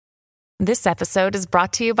This episode is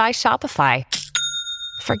brought to you by Shopify.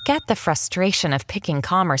 Forget the frustration of picking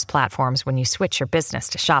commerce platforms when you switch your business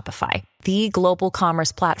to Shopify, the global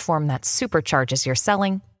commerce platform that supercharges your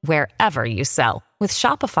selling wherever you sell. With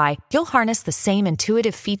Shopify, you'll harness the same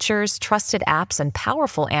intuitive features, trusted apps, and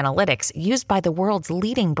powerful analytics used by the world's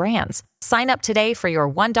leading brands. Sign up today for your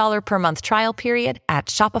 $1 per month trial period at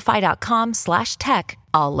shopify.com/tech,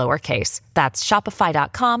 all lowercase. That's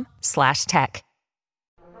shopify.com/tech.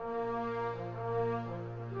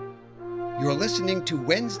 You're listening to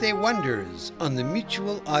Wednesday Wonders on the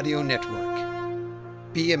Mutual Audio Network.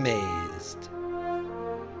 Be amazed.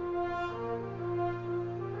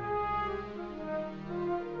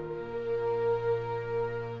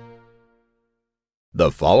 The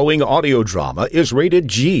following audio drama is rated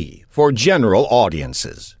G for general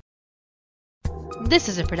audiences. This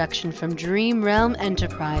is a production from Dream Realm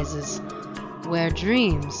Enterprises, where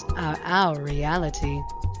dreams are our reality.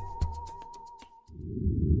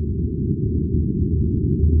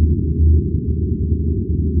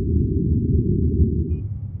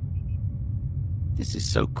 This is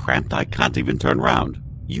so cramped I can't even turn around.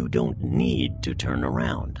 You don't need to turn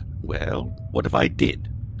around. Well, what if I did?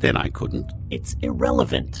 Then I couldn't. It's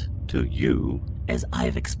irrelevant. To you? As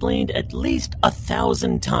I've explained at least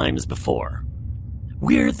 1,000 times before.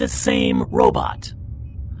 We're the same robot.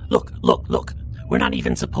 Look. We're not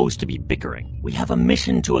even supposed to be bickering. We have a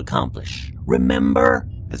mission to accomplish. Remember?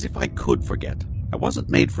 As if I could forget. I wasn't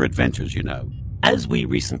made for adventures, you know. As we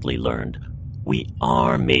recently learned, we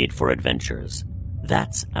are made for adventures.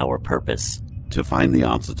 That's our purpose. To find the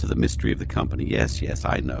answer to the mystery of the company, yes,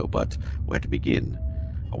 I know, but where to begin?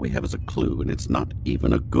 All we have is a clue, and it's not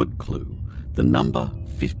even a good clue. The number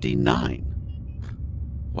 59.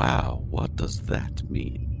 Wow, what does that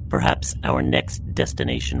mean? Perhaps our next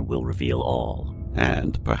destination will reveal all.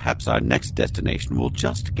 And perhaps our next destination will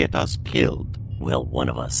just get us killed. Well, one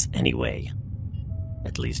of us, anyway.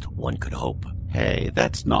 At least one could hope. Hey,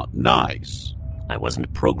 that's not nice. I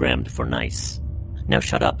wasn't programmed for nice. Now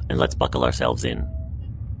shut up and let's buckle ourselves in.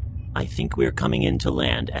 I think we're coming in to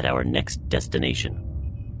land at our next destination.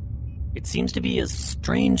 It seems to be a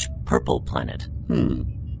strange purple planet.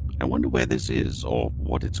 I wonder where this is, or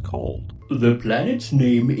what it's called. The planet's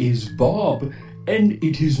name is Bob, and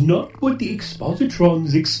it is not what the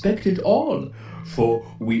expositrons expect at all, for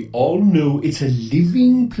we all know it's a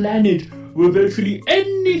living planet where virtually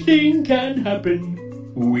anything can happen.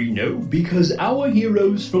 We know because our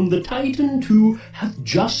heroes from the Titan II have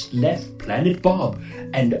just left Planet Bob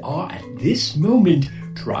and are at this moment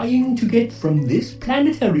trying to get from this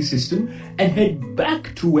planetary system and head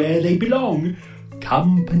back to where they belong,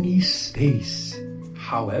 company space.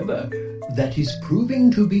 However, that is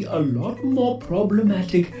proving to be a lot more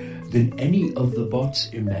problematic than any of the bots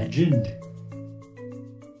imagined.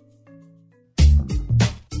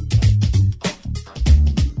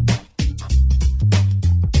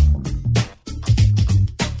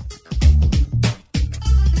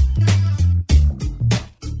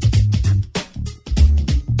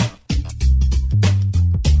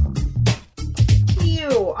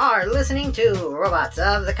 Listening to Robotz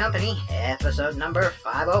of the Company, episode number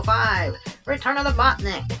 505, Return of the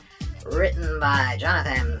Botnik, written by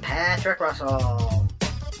Jonathan Patrick Russell.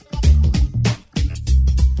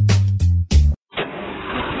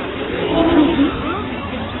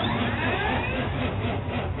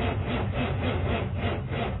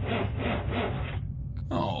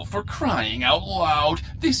 Oh, for crying out loud,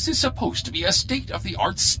 this is supposed to be a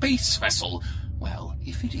state-of-the-art space vessel. Well,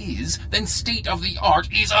 if it is, then state-of-the-art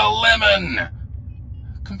is a lemon!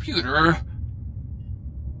 Computer,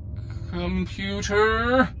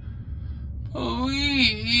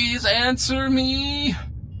 please answer me!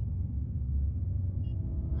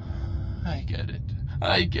 I get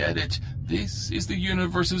it. This is the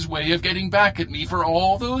universe's way of getting back at me for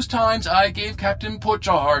all those times I gave Captain Putch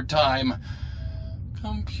a hard time.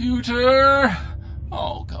 Computer!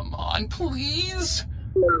 Oh, come on, please!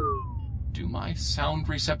 Do my sound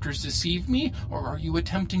receptors deceive me, or are you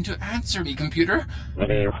attempting to answer me, computer?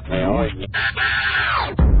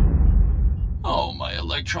 Oh, my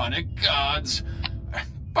electronic gods.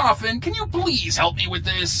 Boffin, can you please help me with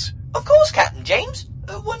this? Of course, Captain James.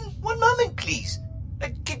 One moment, please.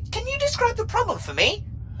 Can you describe the problem for me?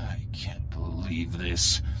 I can't believe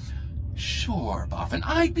this. Sure, Boffin,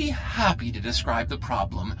 I'd be happy to describe the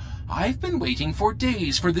problem. I've been waiting for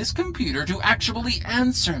days for this computer to actually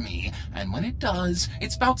answer me, and when it does,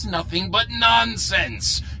 it spouts nothing but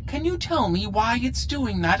nonsense. Can you tell me why it's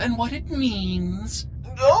doing that and what it means?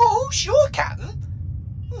 Oh, sure, Captain.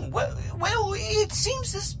 Well, it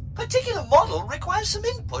seems this particular model requires some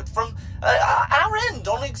input from our end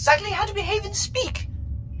on exactly how to behave and speak.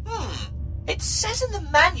 It says in the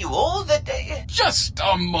manual that... Just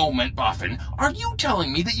a moment, Boffin. Are you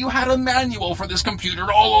telling me that you had a manual for this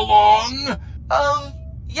computer all along?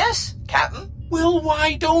 Yes, Captain. Well,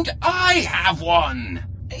 why don't I have one?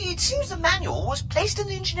 It seems the manual was placed in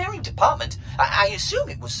the engineering department. I assume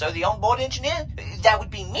it was so the onboard engineer, that would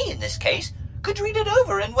be me in this case, could read it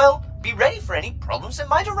over and, well, be ready for any problems that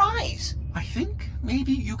might arise. I think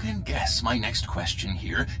maybe you can guess my next question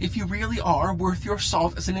here, if you really are worth your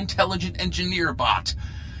salt as an intelligent engineer bot.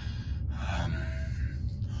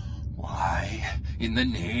 Why, in the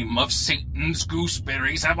name of Satan's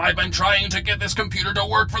gooseberries, have I been trying to get this computer to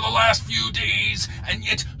work for the last few days, and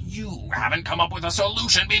yet you haven't come up with a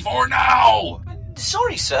solution before now?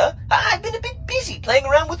 Sorry, sir. I've been a bit busy playing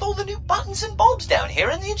around with all the new buttons and bulbs down here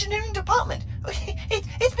in the engineering department.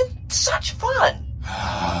 It's been such fun.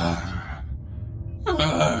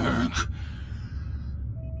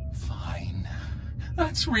 Fine.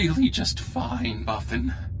 That's really just fine,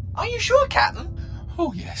 Boffin. Are you sure, Captain?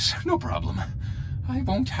 Oh, yes, no problem. I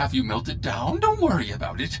won't have you melted down. Don't worry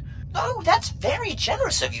about it. Oh, that's very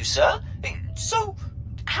generous of you, sir. So,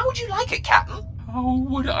 how would you like it, Captain? How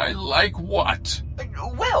would I like what?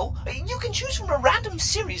 Well, you can choose from a random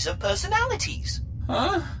series of personalities.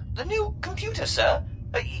 Huh? The new computer, sir.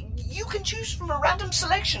 You can choose from a random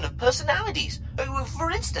selection of personalities.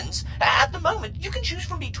 For instance, at the moment, you can choose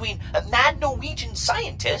from between a mad Norwegian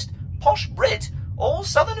scientist, posh Brit, or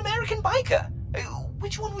Southern American biker.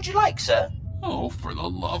 Which one would you like, sir? Oh, for the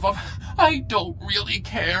love of... I don't really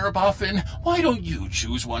care, Boffin. Why don't you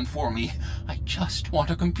choose one for me? I just want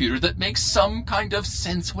a computer that makes some kind of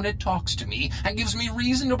sense when it talks to me and gives me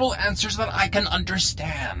reasonable answers that I can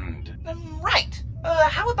understand. Right.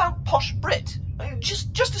 How about posh Brit?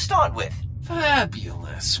 Just to start with.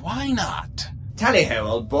 Fabulous. Why not? Tally-ho,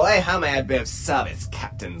 old boy. How may I be of service,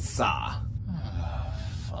 Captain Sir?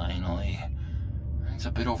 Finally. It's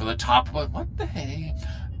a bit over the top, but what the hey?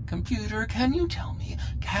 Computer, can you tell me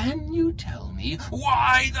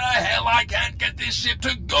why the hell I can't get this ship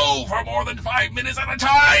to go for more than 5 minutes at a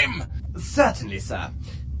time? Certainly, sir.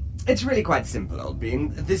 It's really quite simple, old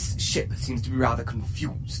bean. This ship seems to be rather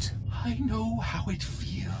confused. I know how it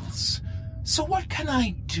feels. So what can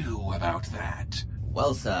I do about that?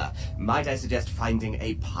 Well, sir, might I suggest finding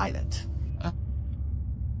a pilot? A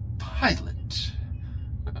pilot?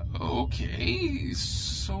 Okay,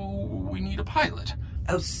 so we need a pilot.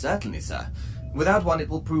 Oh, certainly, sir. Without one, it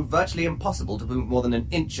will prove virtually impossible to move more than an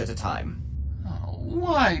inch at a time. Oh,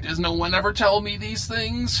 why does no one ever tell me these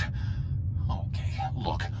things? Okay,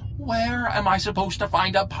 look, where am I supposed to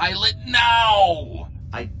find a pilot now?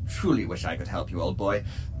 I truly wish I could help you, old boy.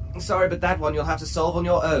 Sorry, but that one you'll have to solve on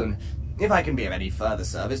your own. If I can be of any further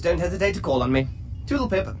service, don't hesitate to call on me. Toodle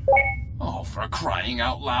pip. Oh, for crying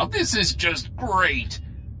out loud, this is just great.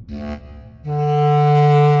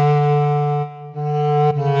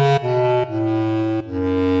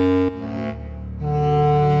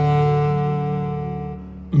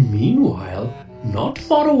 Meanwhile, not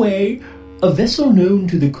far away, a vessel known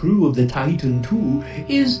to the crew of the Titan II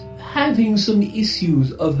is having some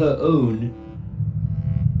issues of her own.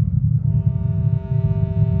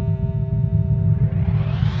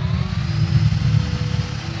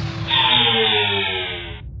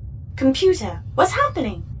 Computer, what's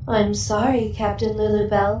happening? I'm sorry, Captain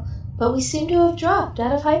Lulubelle, but we seem to have dropped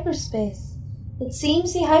out of hyperspace. It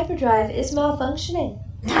seems the hyperdrive is malfunctioning.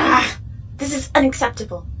 Ah, this is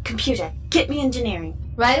unacceptable. Computer, get me engineering.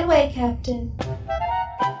 Right away, Captain.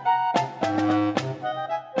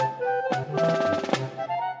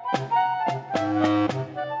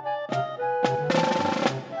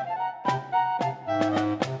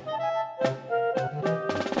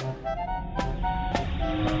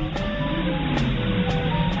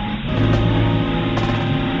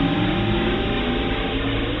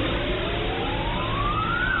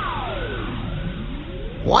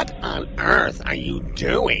 What on earth are you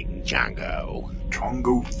doing, Django?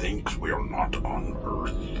 Django thinks we're not on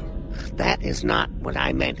Earth. That is not what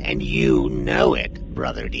I meant, and you know it,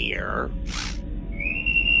 brother dear.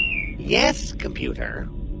 Yes, computer.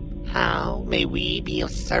 How may we be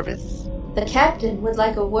of service? The captain would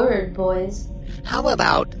like a word, boys. How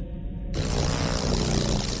about...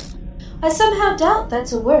 I somehow doubt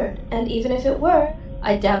that's a word, and even if it were,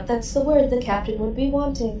 I doubt that's the word the captain would be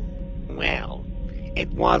wanting. Well, it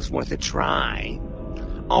was worth a try.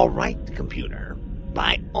 All right, computer.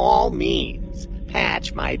 By all means,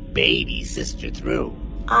 patch my baby sister through.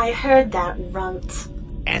 I heard that, runt.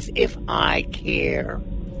 As if I care.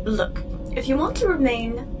 Look, if you want to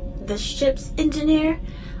remain the ship's engineer,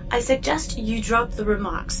 I suggest you drop the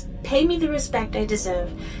remarks, pay me the respect I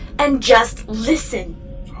deserve, and just listen.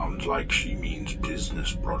 Sounds like she means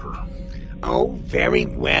business, brother. Oh, very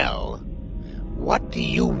well. What do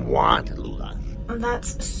you want, Lula?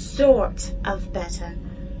 That's sort of better.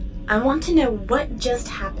 I want to know what just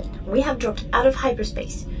happened. We have dropped out of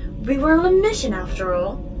hyperspace. We were on a mission after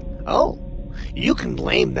all. Oh, you can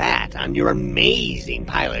blame that on your amazing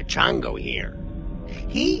pilot Chongo here.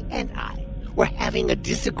 He and I were having a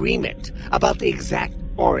disagreement about the exact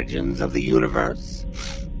origins of the universe.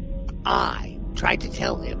 I tried to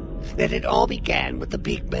tell him that it all began with the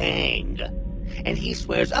Big Bang, and he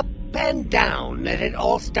swears up and down that it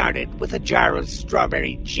all started with a jar of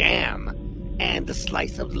strawberry jam and a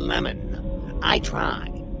slice of lemon. I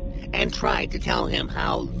tried to tell him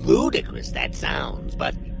how ludicrous that sounds,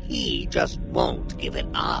 but he just won't give it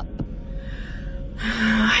up.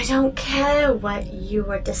 I don't care what you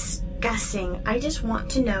were discussing. I just want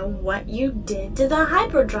to know what you did to the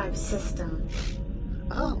hyperdrive system.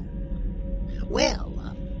 Oh.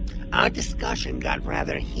 Well, our discussion got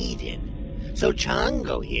rather heated, so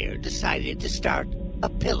Chongo here decided to start a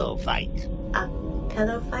pillow fight. A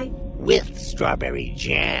pillow fight? With strawberry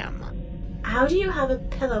jam. How do you have a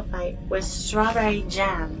pillow fight with strawberry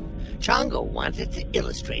jam? Chongo wanted to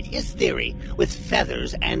illustrate his theory with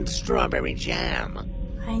feathers and strawberry jam.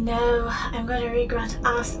 I know I'm going to regret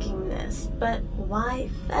asking this, but why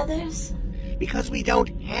feathers? Because we don't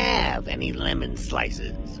have any lemon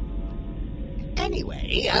slices.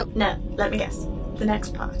 Anyway, No, let me guess. The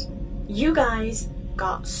next part. You guys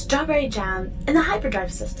got strawberry jam in the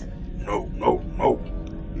hyperdrive system. No.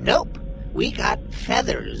 Nope. We got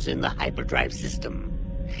feathers in the hyperdrive system.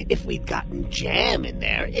 If we'd gotten jam in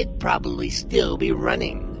there, it'd probably still be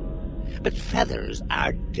running. But feathers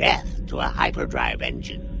are death to a hyperdrive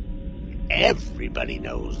engine. Everybody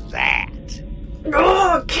knows that.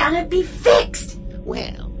 Oh, can it be fixed?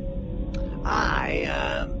 Well,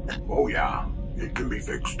 Oh yeah, it can be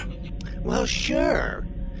fixed. Well, sure.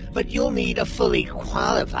 But you'll need a fully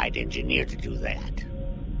qualified engineer to do that.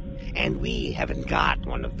 And we haven't got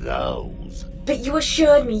one of those. But you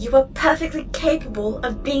assured me you were perfectly capable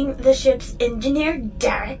of being the ship's engineer,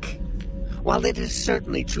 Derek. While it is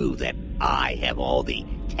certainly true that I have all the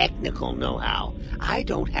technical know-how, I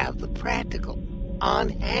don't have the practical,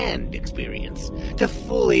 on-hand experience to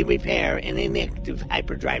fully repair an inactive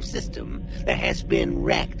hyperdrive system that has been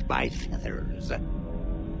wrecked by feathers.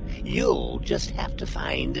 You'll just have to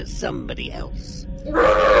find somebody else.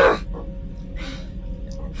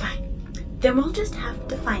 Fine. Then we'll just have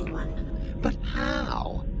to find one. But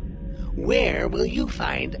how? Where will you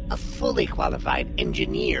find a fully qualified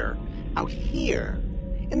engineer out here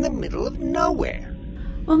in the middle of nowhere?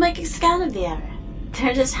 We'll make a scan of the area.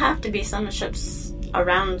 There just have to be some ships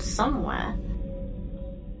around somewhere.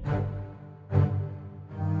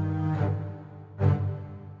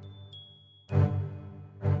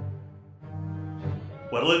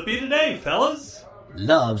 What'll it be today, fellas?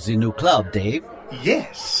 Loves the new club, Dave.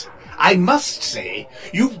 Yes. I must say,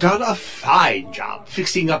 you've done a fine job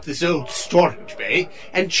fixing up this old storage bay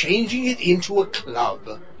and changing it into a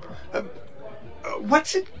club.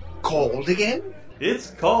 What's it called again?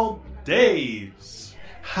 It's called Dave's.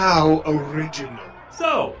 How original.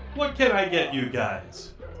 So, what can I get you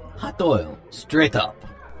guys? Hot oil, straight up.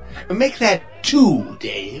 Make that 2,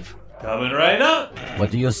 Dave. Coming right up.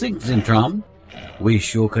 What do you think, Zintram? We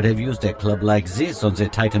sure could have used a club like this on the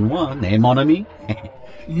Titan 1, eh, mon ami?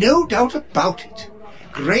 No doubt about it.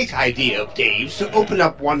 Great idea of Dave's to open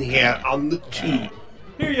up one here on the 2.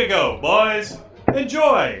 Here you go, boys.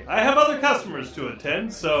 Enjoy. I have other customers to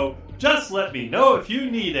attend, so just let me know if you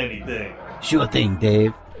need anything. Sure thing,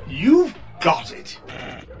 Dave. You've got it.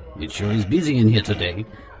 It sure is busy in here today.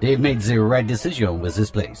 Dave made the right decision with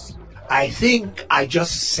this place. I think I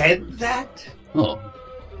just said that. Oh,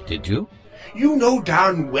 did you? You know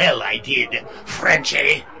darn well I did,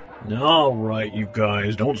 Frenchie. All right, you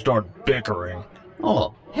guys, don't start bickering.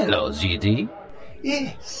 Oh, hello, GD.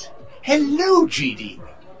 Yes. Hello, GD.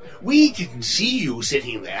 We didn't see you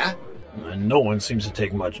sitting there. And no one seems to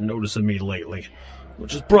take much notice of me lately,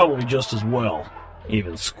 which is probably just as well.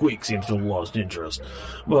 Even Squeak seems to have lost interest,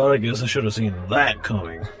 but I guess I should have seen that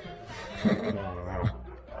coming.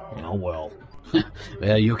 Oh well.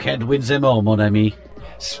 Well, you can't win them all, mon ami.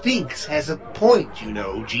 Sphinx has a point, you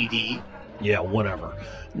know, GD. Yeah, whatever.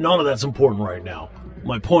 None of that's important right now.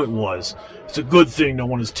 My point was, it's a good thing no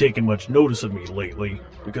one has taken much notice of me lately,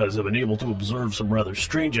 because I've been able to observe some rather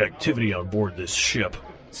strange activity on board this ship.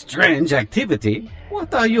 Strange activity?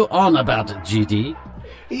 What are you on about, GD?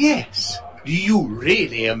 Yes. Do you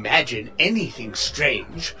really imagine anything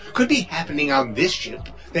strange could be happening on this ship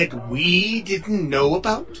that we didn't know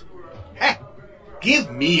about? Heh,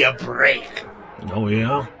 give me a break. Oh,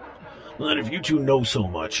 yeah? Well, then if you two know so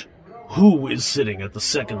much, who is sitting at the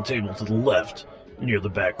second table to the left, near the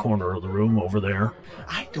back corner of the room over there?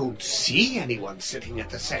 I don't see anyone sitting at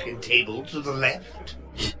the second table to the left.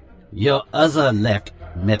 Your other left,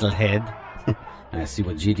 metalhead. I see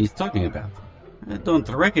what GD's talking about. I don't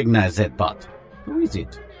recognize that bot. Who is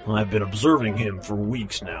it? I've been observing him for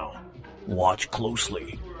weeks now. Watch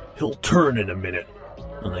closely. He'll turn in a minute,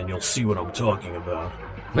 and then you'll see what I'm talking about.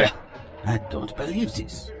 Well, I don't believe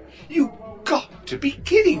this. You got to be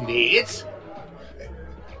kidding me. It's...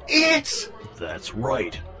 That's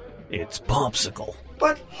right. It's Popsicle.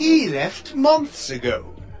 But he left months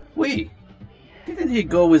ago. Wait, didn't he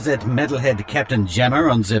go with that metalhead Captain Jammer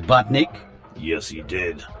on the Botnik? Yes, he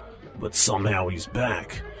did. But somehow he's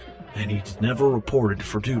back, and he's never reported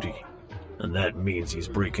for duty. And that means he's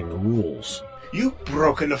breaking the rules. You've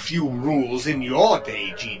broken a few rules in your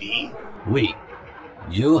day, GD. Oui.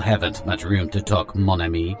 You haven't much room to talk, mon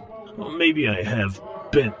ami. Well, maybe I have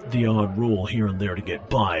bent the odd rule here and there to get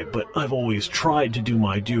by, but I've always tried to do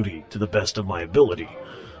my duty to the best of my ability.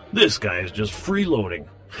 This guy is just freeloading,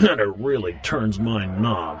 and it really turns my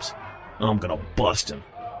knobs. I'm gonna bust him.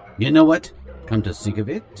 You know what? Come to think of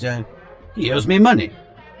it, he owes me money.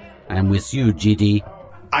 I'm with you, GD.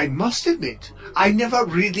 I must admit, I never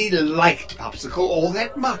really liked Popsicle all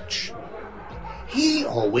that much. He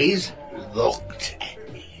always looked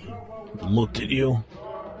at me. Looked at you?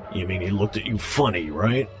 You mean he looked at you funny,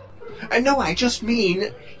 right? No, I just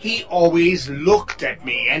mean he always looked at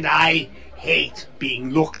me, and I hate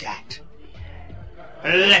being looked at.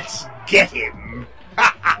 Let's get him!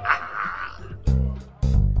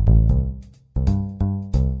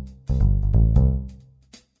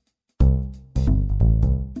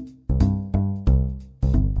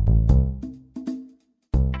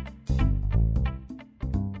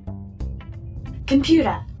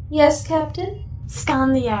 Computer. Yes, Captain?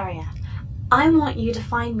 Scan the area. I want you to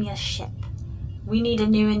find me a ship. We need a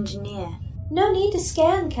new engineer. No need to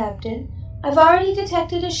scan, Captain. I've already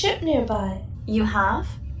detected a ship nearby. You have?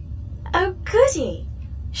 Oh, goody.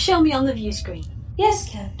 Show me on the view screen. Yes,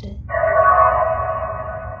 Captain.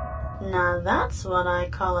 Now that's what I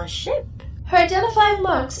call a ship. Her identifying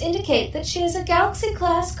marks indicate that she is a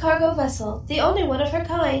Galaxy-class cargo vessel, the only one of her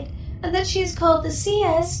kind, and that she is called the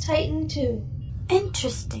CS Titan II.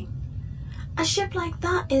 Interesting. A ship like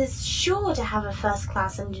that is sure to have a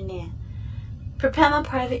first-class engineer. Prepare my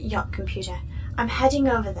private yacht, computer. I'm heading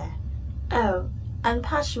over there. Oh, and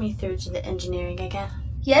patch me through to the engineering again.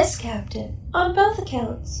 Yes, Captain. On both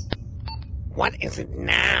accounts. What is it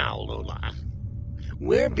now, Lula?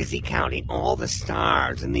 We're busy counting all the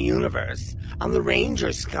stars in the universe on the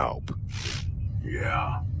Ranger scope.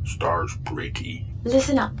 Yeah, stars pretty.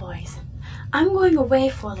 Listen up, boys. I'm going away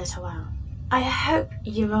for a little while. I hope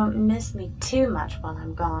you won't miss me too much while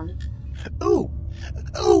I'm gone. Who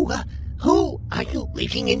are you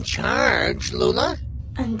leaving in charge, Lula?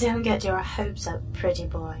 And don't get your hopes up, pretty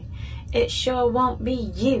boy. It sure won't be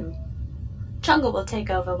you. Chungo will take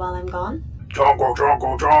over while I'm gone. Chongo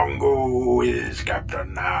is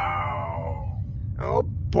captain now. Oh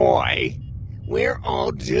boy, we're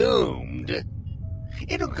all doomed.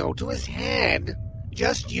 It'll go to his head.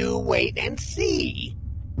 Just you wait and see.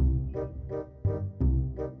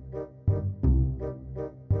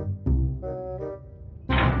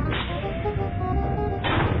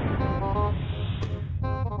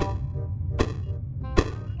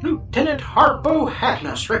 Lieutenant Harpo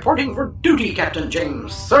Hackness reporting for duty, Captain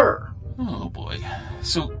James, sir. Oh boy.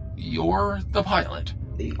 So you're the pilot?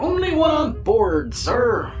 The only one on board,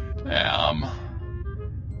 sir.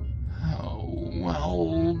 Oh,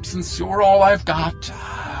 well, since you're all I've got,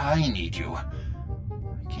 I need you. I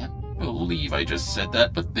can't believe I just said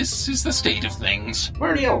that, but this is the state of things.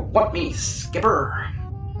 Where do you want me, Skipper?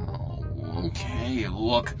 Oh, okay,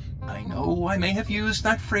 look. I know I may have used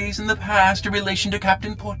that phrase in the past in relation to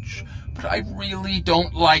Captain Putsch, but I really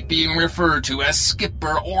don't like being referred to as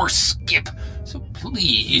Skipper or Skip, so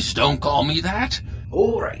please don't call me that.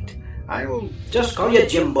 All right. I'll just call you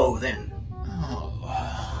Jimbo then.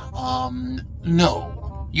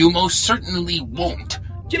 No. You most certainly won't.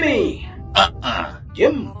 Jimmy!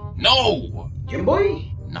 Jim? No!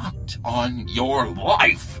 Jimboy? Not on your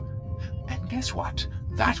life. And guess what?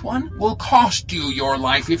 That one will cost you your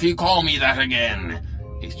life if you call me that again.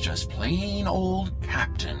 It's just plain old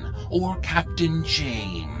Captain, or Captain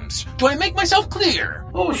James. Do I make myself clear?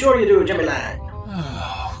 Oh, sure you do, Jimmy lad.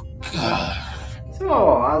 Oh, God. So,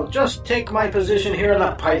 I'll just take my position here in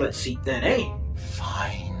the pilot seat then, eh?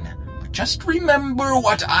 Fine. But just remember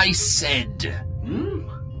what I said.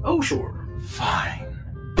 Oh, sure. Fine.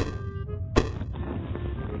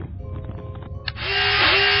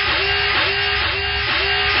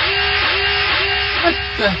 What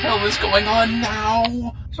the hell is going on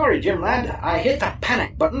now? Sorry, Jim lad. I hit the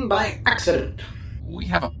panic button by accident. We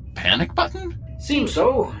have a panic button? Seems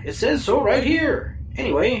so. It says so right here.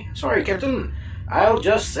 Anyway, sorry, Captain. I'll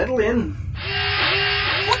just settle in.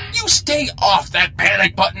 Would you stay off that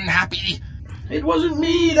panic button, Happy? It wasn't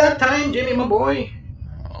me that time, Jimmy, my boy.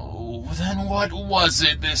 Oh, then what was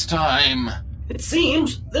it this time? It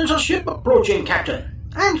seems there's a ship approaching, Captain.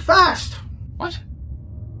 And fast. What?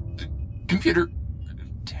 The computer...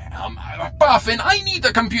 Damn, Boffin, I need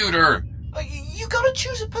the computer! You gotta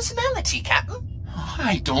choose a personality, Captain.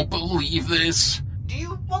 I don't believe this. Do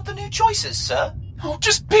you want the new choices, sir? Oh,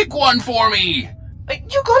 just pick one for me!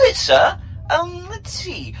 You got it, sir. Let's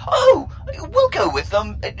see. Oh, we'll go with,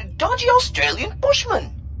 dodgy Australian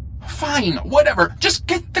bushman. Fine, whatever. Just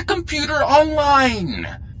get the computer online.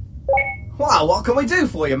 Well, what can we do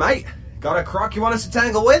for you, mate? Got a crock you want us to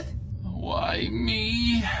tangle with? Why,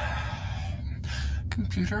 me?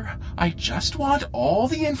 Computer, I just want all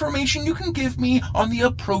the information you can give me on the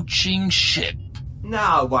approaching ship.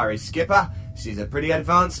 No worries, Skipper. She's a pretty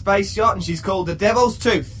advanced space yacht and she's called the Devil's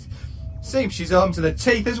Tooth. Seems she's armed to the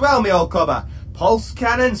teeth as well, me old cobber. Pulse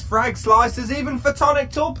cannons, frag slicers, even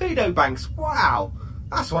photonic torpedo banks. Wow,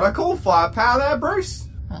 that's what I call firepower there, Bruce.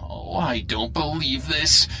 Oh, I don't believe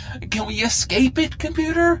this. Can we escape it,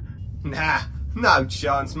 computer? Nah, no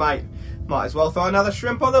chance, mate. Might as well throw another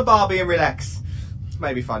shrimp on the barbie and relax.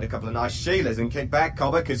 Maybe find a couple of nice Sheilas and kick back,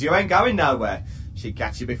 cobber, because you ain't going nowhere. She'd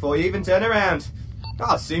catch you before you even turn around.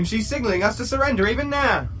 I assume she's signalling us to surrender even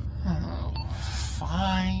now. Oh,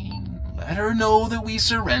 fine. Let her know that we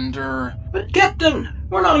surrender. But Captain,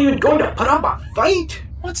 we're not even going to put up a fight.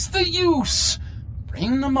 What's the use?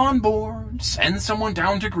 Bring them on board, send someone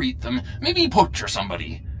down to greet them, maybe Butch or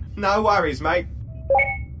somebody. No worries, mate.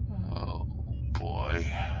 Oh,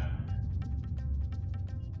 boy.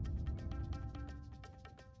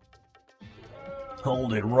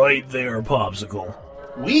 Hold it right there, Popsicle.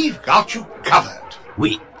 We've got you covered.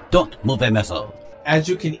 We don't move a missile. As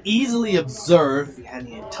you can easily observe, if you had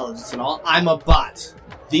any intelligence at all, I'm a bot.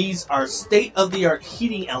 These are state-of-the-art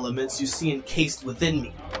heating elements you see encased within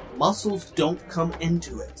me. Muscles don't come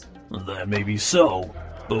into it. That may be so,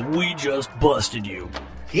 but we just busted you.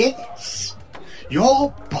 Yes.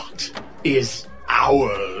 Your bot is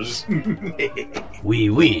ours.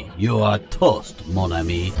 Oui, you are toast, mon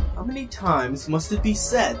ami. How many times must it be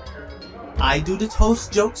said? I do the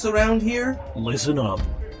toast jokes around here? Listen up,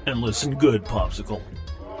 and listen good, Popsicle.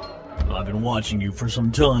 I've been watching you for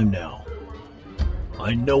some time now.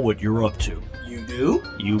 I know what you're up to. You do?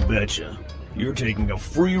 You betcha. You're taking a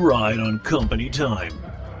free ride on company time.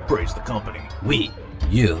 Praise the company.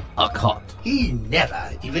 You are caught. He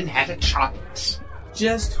never even had a chance.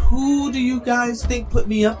 Just who do you guys think put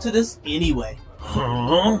me up to this anyway?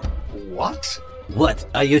 Huh? What? What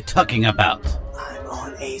are you talking about? I'm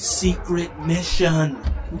on a secret mission.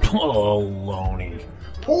 Oh, Loney.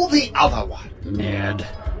 Or the other one. Nerd,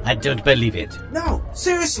 I don't believe it. No,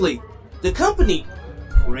 seriously. The company,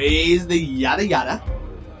 praise the yada yada,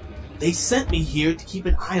 they sent me here to keep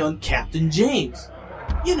an eye on Captain James.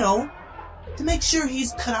 You know, to make sure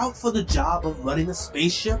he's cut out for the job of running a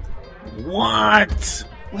spaceship. What?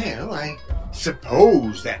 Well, I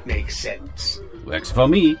suppose that makes sense. Works for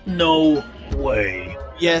me. No way.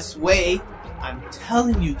 Yes, way. I'm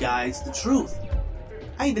telling you guys the truth.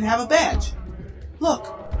 I even have a badge. Look.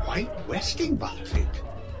 White Westing Buffett.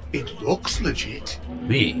 It looks legit.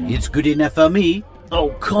 It's good enough for me. Oh,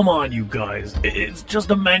 come on, you guys. It's just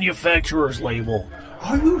a manufacturer's label.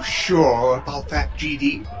 Are you sure about that,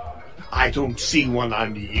 GD? I don't see one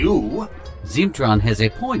on you. Zimtron has a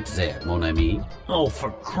point there, mon ami. Oh, for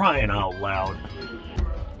crying out loud.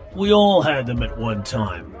 We all had them at one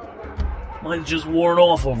time. Mine's just worn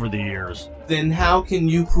off over the years. Then how can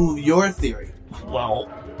you prove your theory? Well,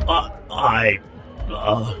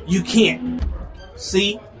 You can't.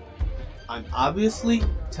 See? I'm obviously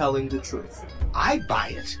telling the truth. I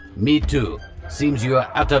buy it. Me too. Seems you are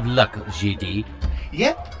out of luck, GD.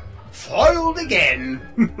 Yep. Foiled again.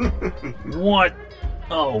 What?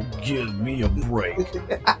 Oh, give me a break.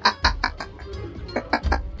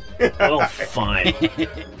 Oh, fine.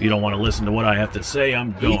 If you don't want to listen to what I have to say,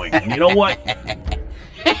 I'm going. And you know what?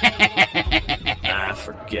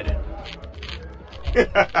 Forget it.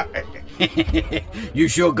 You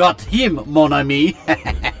sure got him, mon ami.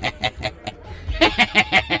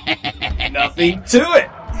 Nothing to it.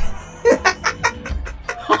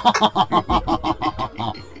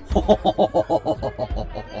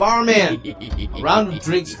 Barman, A round of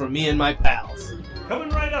drinks for me and my pals. Coming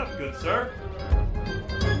right up, good sir.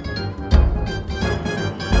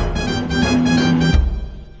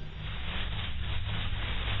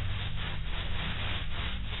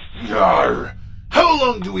 Yarr! How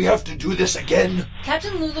long do we have to do this again?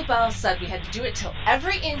 Captain Lulabelle said we had to do it till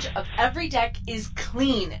every inch of every deck is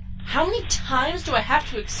clean. How many times do I have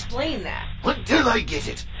to explain that? Until I get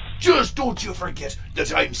it. Just don't you forget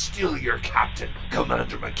that I'm still your captain,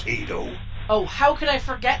 Commander Mikado. Oh, how could I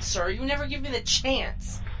forget, sir? You never give me the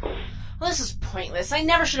chance. Well, this is pointless. I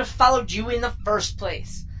never should have followed you in the first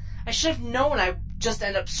place. I should have known I'd just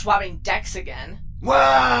end up swapping decks again.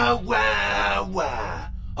 Wah, wah, wah.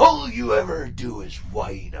 All you ever do is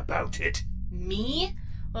whine about it. Me?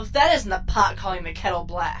 Well, if that isn't the pot calling the kettle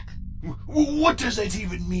black. What does that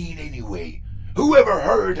even mean, anyway? Who ever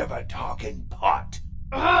heard of a talking pot?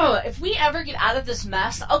 Ugh, if we ever get out of this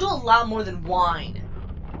mess, I'll do a lot more than whine.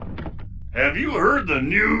 Have you heard the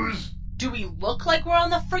news? Do we look like we're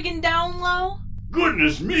on the friggin' down low?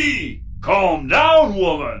 Goodness me! Calm down,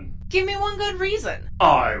 woman! Give me one good reason.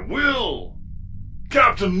 I will!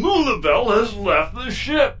 Captain Lulabelle has left the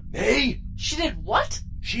ship! Hey? She did what?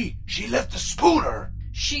 She left the schooner!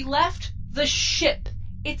 She left the ship.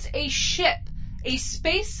 It's a ship. A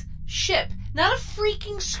space ship, not a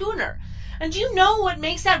freaking schooner. And do you know what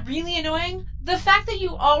makes that really annoying? The fact that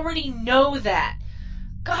you already know that.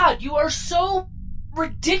 God, you are so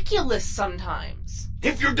ridiculous sometimes.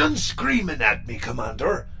 If you're done screaming at me,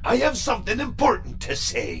 Commander, I have something important to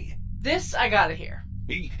say. This I gotta hear.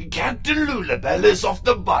 Captain Lulabelle is off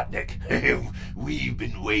the Botnik. We've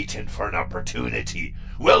been waiting for an opportunity.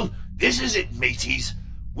 Well, this is it, mateys.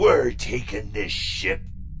 We're taking this ship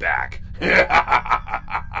back.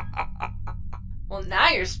 Well, now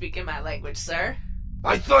you're speaking my language, sir.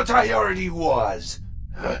 I thought I already was.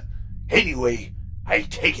 Anyway, I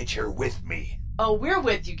take it you're with me. Oh, we're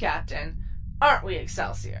with you, Captain. Aren't we,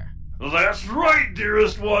 Excelsior? That's right,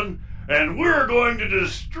 dearest one. And we're going to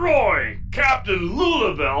destroy Captain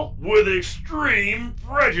Lulabelle with extreme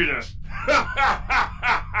prejudice.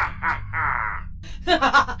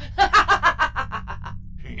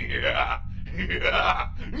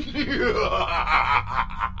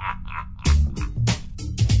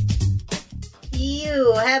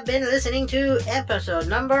 You have been listening to episode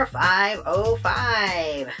number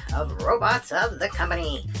 505 of Robotz of the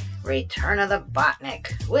Company, Return of the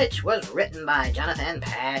Botnik, which was written by Jonathan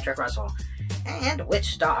Patrick Russell, and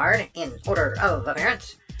which starred, in order of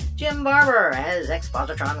appearance, Jim Barber as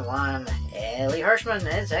Expositron 1, Ellie Hirschman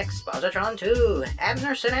as Expositron 2,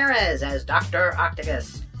 Abner Cineres as Dr.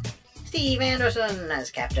 Octagus, Steve Anderson as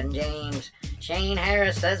Captain James, Shane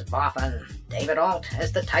Harris as Boffin, David Alt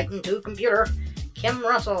as the Titan II computer, Kim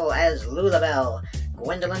Russell as Lulabelle,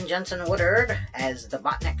 Gwendolyn Jensen Woodard as the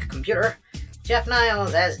Botnik computer, Jeff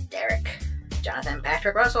Niles as Derek, Jonathan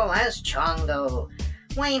Patrick Russell as Chongo,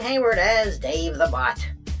 Wayne Hayward as Dave the Bot,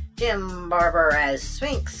 Jim Barber as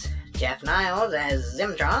Sphinx, Jeff Niles as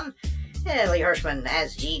Zimtron, Ellie Hirschman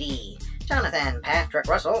as GD, Jonathan Patrick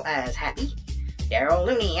Russell as Happy, Daryl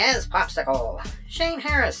Looney as Popsicle, Shane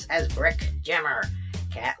Harris as Brick Jammer,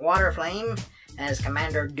 Cat Waterflame as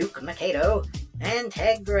Commander Duke Mikado, and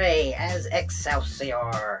Ted Gray as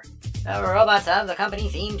Excelsior. The Robotz of the Company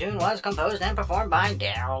theme tune was composed and performed by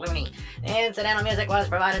Daryl Looney. The incidental music was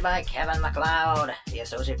provided by Kevin MacLeod. The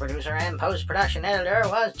associate producer and post-production editor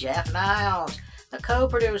was Jeff Niles. The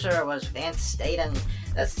co-producer was Vince Staten.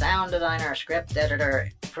 The sound designer, script editor,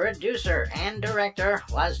 producer, and director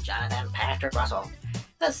was Jonathan Patrick Russell.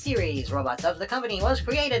 The series Robotz of the Company was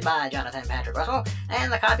created by Jonathan Patrick Russell,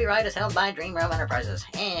 and the copyright is held by Dream Realm Enterprises.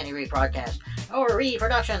 Any rebroadcast or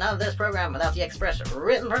reproduction of this program without the express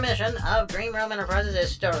written permission of Dream Realm Enterprises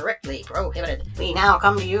is strictly prohibited. We now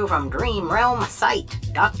come to you from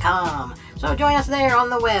DreamRealmSite.com, so join us there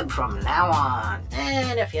on the web from now on.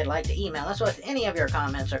 And if you'd like to email us with any of your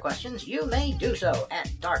comments or questions, you may do so at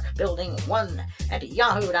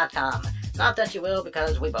darkbuilding1@yahoo.com. Not that you will,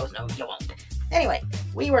 because we both know you won't. Anyway,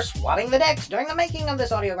 we were swapping the decks during the making of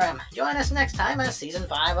this audiogram. Join us next time as Season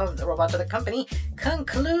 5 of The Robotz of the Company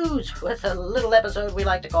concludes with a little episode we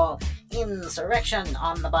like to call Insurrection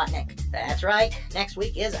on the Botnik. That's right, next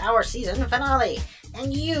week is our season finale,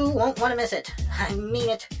 and you won't want to miss it. I mean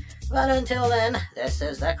it. But until then, this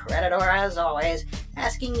is the Creditor, as always,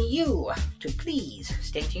 asking you to please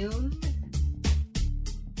stay tuned.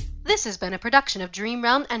 This has been a production of Dream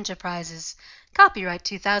Realm Enterprises. Copyright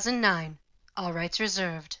 2009. All rights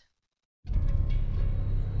reserved.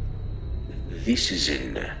 This is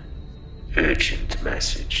an urgent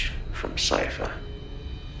message from Cypher.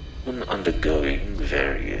 On undergoing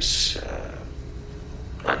various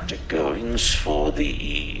undergoings for the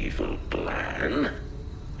evil plan.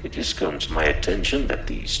 It has come to my attention that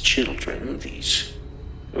these children, these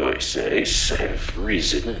Oises, have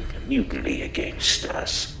risen in mutiny against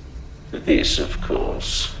us. This, of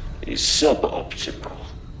course, is suboptimal.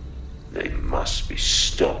 They must be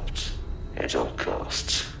stopped at all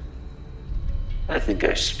costs. I think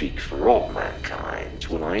I speak for all mankind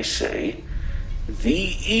when I say the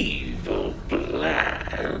evil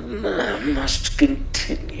plan must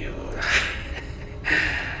continue.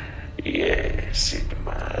 Yes, it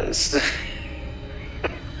must.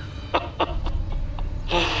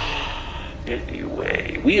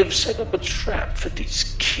 Anyway, we have set up a trap for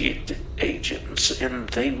these kid agents, and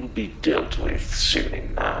they will be dealt with soon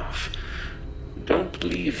enough. Don't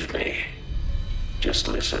believe me. Just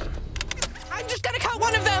listen. I'm just gonna cut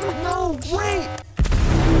one of them! No, wait!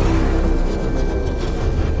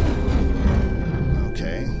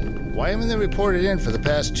 Okay. Why haven't they reported in for the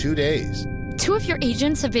past 2 days? 2 of your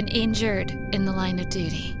agents have been injured in the line of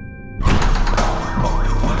duty. Oh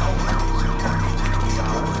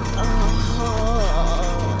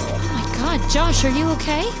my God, Josh, are you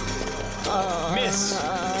okay?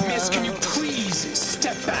 Miss, can you please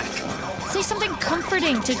step back? Say something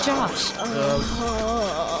comforting to Josh.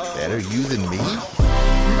 Better you than me?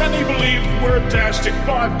 Many believe Wordtastic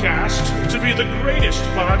Podcast to be the greatest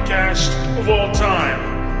podcast of all time.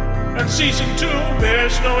 And Season 2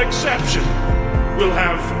 bears no exception. We'll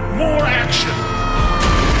have more action.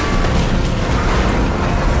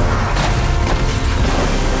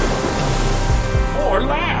 More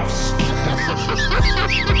laughs.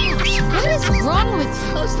 What is wrong with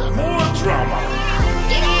you? More drama.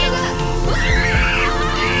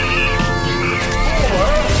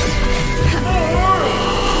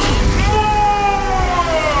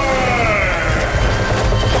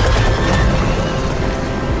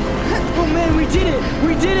 Oh man, we did it!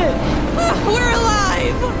 We did it! We're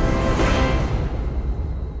alive!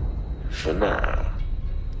 For now,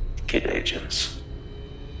 kid agents.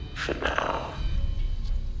 For now.